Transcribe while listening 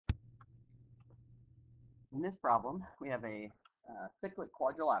In this problem, we have a cyclic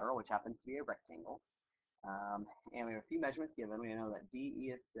quadrilateral, which happens to be a rectangle. And we have a few measurements given. We know that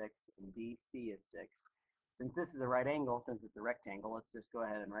DE is 6 and DC is 6. Since this is a right angle, since it's a rectangle, let's just go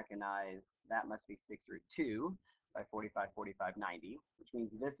ahead and recognize that must be 6 root 2 by 45, 45, 90, which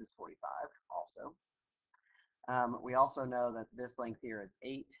means this is 45 also. We also know that this length here is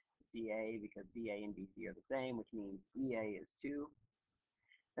 8 DA because DA and BC are the same, which means EA is 2.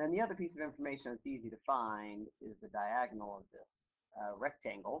 And the other piece of information that's easy to find is the diagonal of this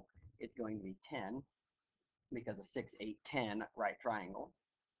rectangle. It's going to be 10 because of 6, 8, 10 right triangle.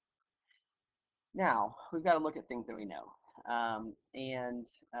 Now, we've got to look at things that we know.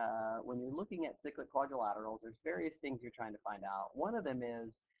 When you're looking at cyclic quadrilaterals, there's various things you're trying to find out. One of them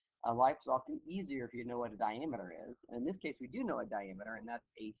is life's often easier if you know what a diameter is. And in this case, we do know a diameter, and that's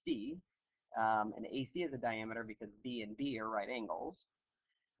AC. And AC is a diameter because D and B are right angles.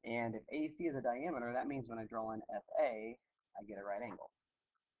 And if AC is a diameter, that means when I draw in FA, I get a right angle.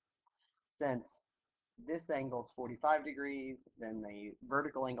 Since this angle is 45 degrees, then the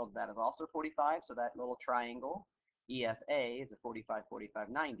vertical angle to that is also 45, so that little triangle, EFA, is a 45, 45,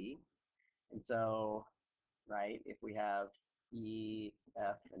 90. And so, right, if we have E,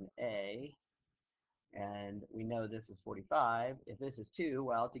 F, and A, and we know this is 45, if this is 2,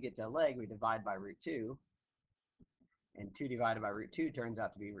 well, to get to a leg, we divide by root 2. And 2 divided by root 2 turns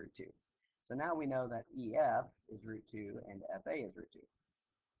out to be root 2. So now we know that EF is root 2 and FA is root 2.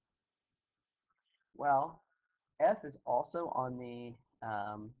 Well, F is also on the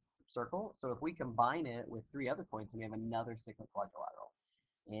circle, so if we combine it with 3 other points, we have another cyclic quadrilateral.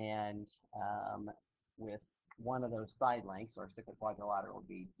 And with one of those side lengths, our cyclic quadrilateral would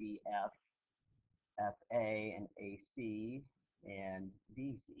be DF, FA, and AC, and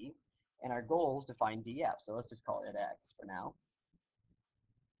DC. And our goal is to find DF, so let's just call it X for now.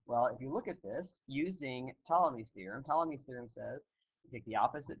 Well, if you look at this, using Ptolemy's theorem says you take the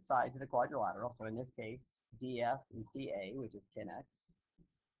opposite sides of the quadrilateral, so in this case, DF and CA, which is 10x,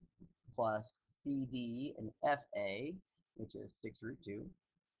 plus CD and FA, which is 6 root 2.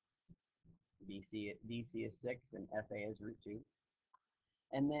 DC is 6 and FA is root 2.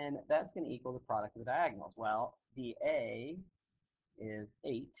 And then that's going to equal the product of the diagonals. Well, DA is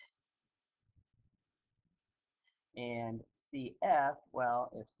 8. And CF,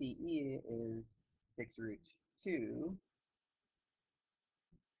 well, if CE is 6 root 2,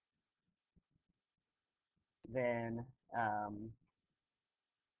 then,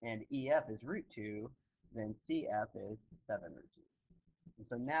 and EF is root 2, then CF is 7 root 2. And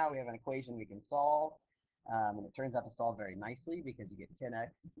so now we have an equation we can solve, and it turns out to solve very nicely because you get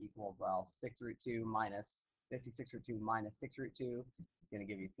 10x equals, well, 6 root 2 minus 56 root 2 minus 6 root 2. It's going to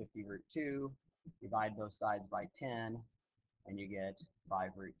give you 50 root 2. Divide both sides by 10, and you get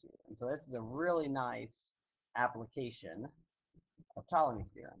 5 root 2. And so this is a really nice application of Ptolemy's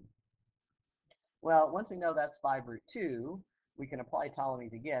theorem. Well, once we know that's 5 root 2, we can apply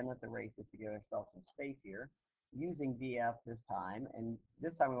Ptolemy's again. Let's erase it to give ourselves some space here, using DF this time. And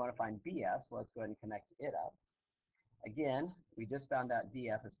this time we want to find BF, so let's go ahead and connect it up. Again, we just found out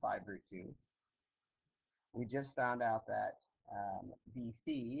DF is 5 root 2. We just found out that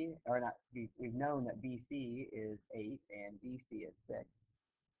BC, or not, we've known that BC is 8 and DC is 6.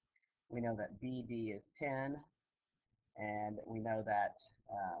 We know that BD is 10, and we know that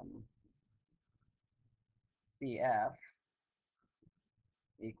CF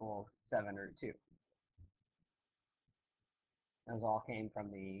equals 7 root 2. Those all came from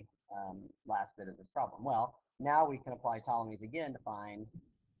the last bit of this problem. Well, now we can apply Ptolemy's again to find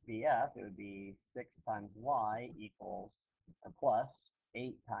BF. It would be 6 times y equals, or plus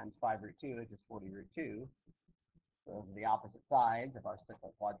 8 times 5 root 2, which is 40 root 2. So those are the opposite sides of our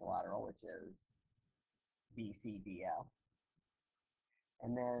cyclic quadrilateral, which is BCDF.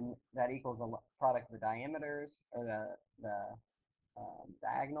 And then that equals the product of the diameters, or the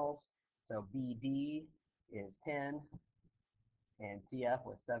diagonals. So BD is 10, and CF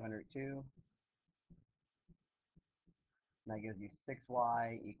was 7 root 2. And that gives you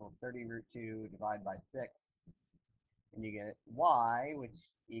 6y equals 30 root 2 divided by 6. And you get y, which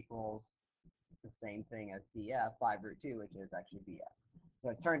equals the same thing as DF, 5 root 2, which is actually BF. So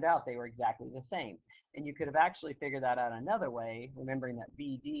it turned out they were exactly the same. And you could have actually figured that out another way, remembering that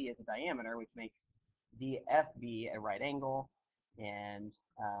BD is a diameter, which makes DFB a right angle. And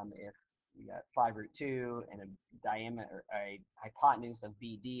if you got 5 root 2 and a diameter, a hypotenuse of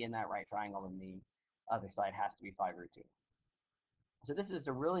BD in that right triangle, then the other side has to be 5 root 2. So this is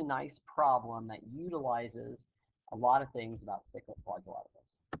a really nice problem that utilizes a lot of things about cyclic quadrilaterals.